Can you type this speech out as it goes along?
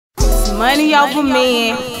Money over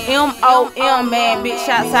men, M.O.M. man, big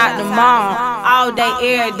shots out to mom. All day,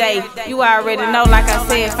 every day. You already know, like I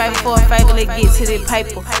said, favor for a favor, let's get to the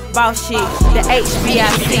paper. Boss shit, the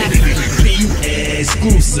H.B.I.C.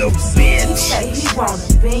 Exclusive, bitch. He say he want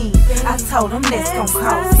a beam. I told him that's gon'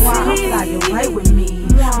 cost. Come fly away with me.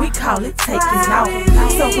 We call it taking off.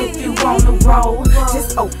 So if you wanna roll,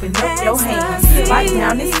 just open up your hands. Right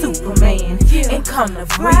down this Superman and come to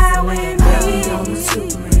Bre-Z land. Be on the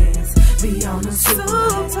Supermans, be on the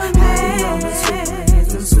Supermans, be on the Supermans,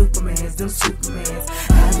 them Supermans, them Supermans.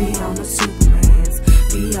 I be on the Supermans,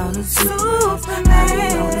 be on the Supermans, I be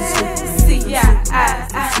on the Supermans. See, I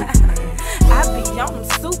be on them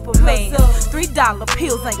Superman. $3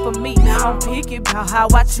 pills ain't for me. I'm picky about how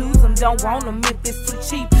I choose them. Don't want them if it's too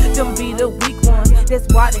cheap. Them be the weak ones. That's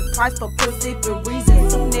why they price for specific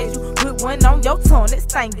reasons. Soon as you put one on your tongue, this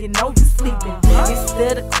thing you know you sleeping.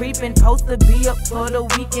 Instead of creeping, supposed to be up for the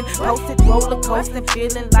weekend. Posted roller coasting,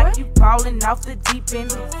 feeling like you falling off the deep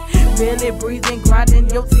end. Really breathing, grinding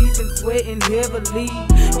your teeth and sweating heavily.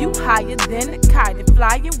 You higher than a kite and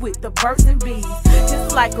flying with the birds and bees.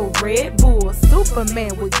 Just like a Red Bull,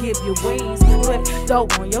 Superman will give you wings. Put dough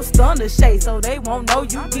on your stunner shade so they won't know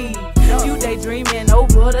you geek. You daydreaming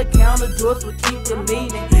over the counter, drugs will keep you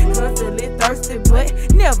leaning. Constantly thirsty but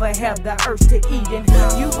never have the urge to eat. And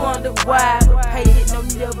you wonder why, but pay it, no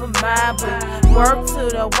never mind. But work to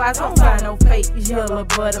the wise, don't find no fake yellow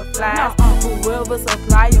butterflies. Whoever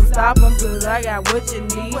supply them, stop them, cause I got what you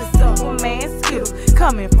need. Superman skills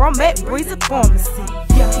coming from that Bre-Z pharmacy.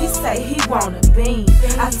 He say he want a beam.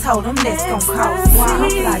 I told him that's gon' cost. Come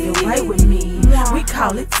fly away with me. We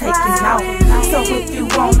call it taking off. So if you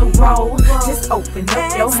wanna roll, just open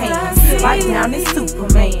up your hands. Right down this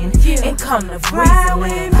Superman and come to Bre-Z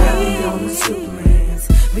land. Be on the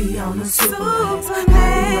Supermans, be on the Supermans,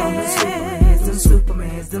 be on the Supermans, them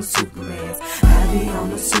Supermans, them Supermans. I be on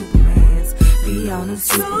the Supermans, be on the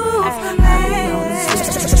Supermans, I be on the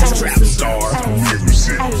Supermans. Trap star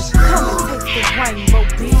music. Come and take the rainbow,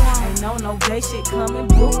 bitch. Ain't no gay shit coming.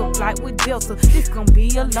 Book a flight with Delta. This gon'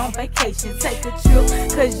 be a long vacation. Take a trip,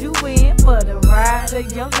 cause you in for the ride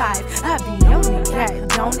of your life. I be on the guy,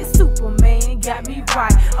 don't it? Superman got me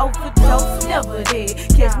right. Overdose, never dead.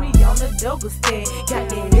 Catch me on the double stand. Got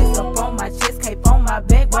that S up on my chest, cape on my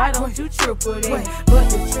back. Why don't you triple that? But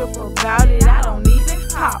the trip about it, I don't even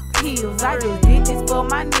pop pills. I just did this for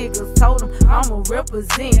my niggas. Told them I'ma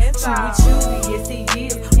represent. Chewy, yes he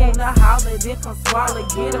is. Wanna holler, then come swallow.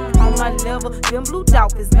 Get up on my level. Them blue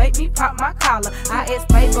dolphins make me pop my collar. I asked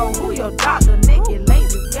Fabo, who your doctor? Naked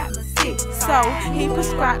lady got me sick. So he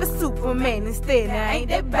prescribed the Superman instead. Now ain't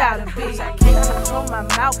that bout a bitch? I can't control my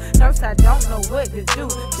mouth. Nurse, I don't know what to do.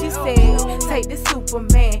 She said, take the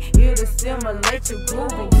Superman. It'll stimulate your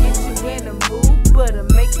groove and get you in the mood. But it'll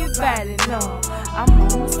make your body numb. I'm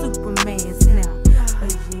on the Superman's now.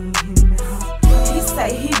 He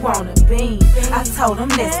say he want a beam. I told him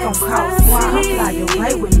that's gon' cost. Come fly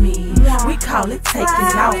away with me. We call it taking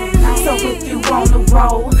off. So if you wanna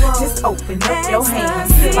roll, just open up your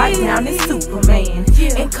hands. Right down this Superman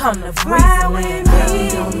and come to Bre-Z land.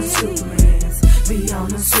 Be on the Supermans, be on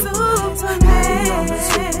the Supermans, be on the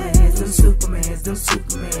Supermans, them Supermans, them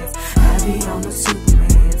Supermans. I be on the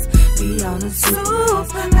Supermans, be on the Supermans,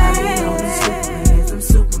 I be on the Supermans, them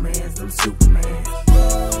Supermans, them Supermans.